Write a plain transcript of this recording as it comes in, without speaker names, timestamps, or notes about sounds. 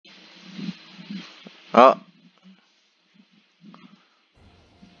Oh.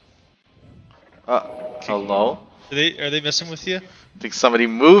 Okay. Hello? Are they messing with you? I think somebody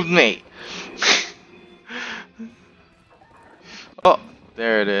moved me. Oh,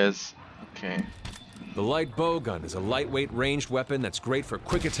 there it is. Okay. The light bowgun is a lightweight ranged weapon that's great for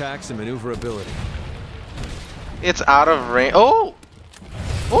quick attacks and maneuverability. It's out of range. Oh!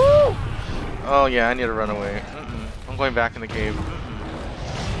 Oh! Oh yeah, I need to run away. I'm going back in the cave.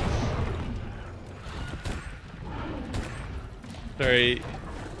 Sorry.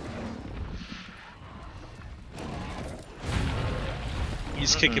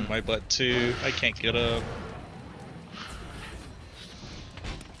 He's kicking my butt too. I can't get up.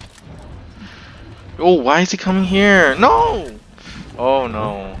 Oh, why is he coming here? No! Oh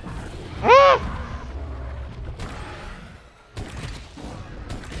no. Ah!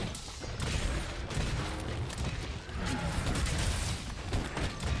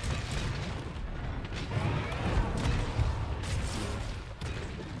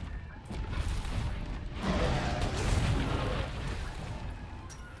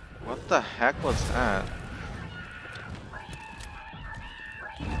 What the heck was that?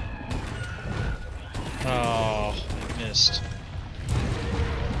 Oh, I missed.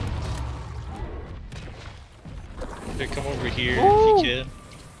 Here, come over here if you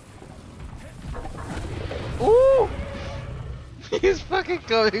can. Ooh! He's fucking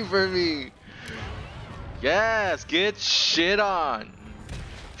coming for me. Yes, get shit on.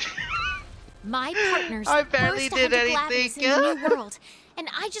 My partner's I barely first did hunter anything. in the new world, and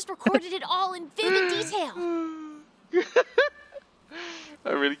I just recorded it all in vivid detail. I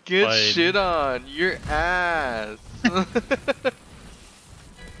really get Fine. shit on your ass. There,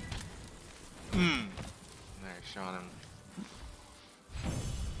 shot him.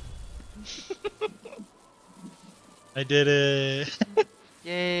 I did it.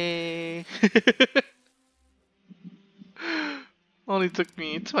 Yay! Only took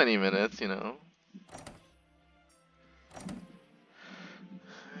me 20 minutes, you know.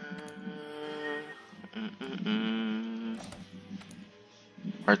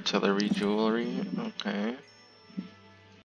 Artillery jewelry, okay.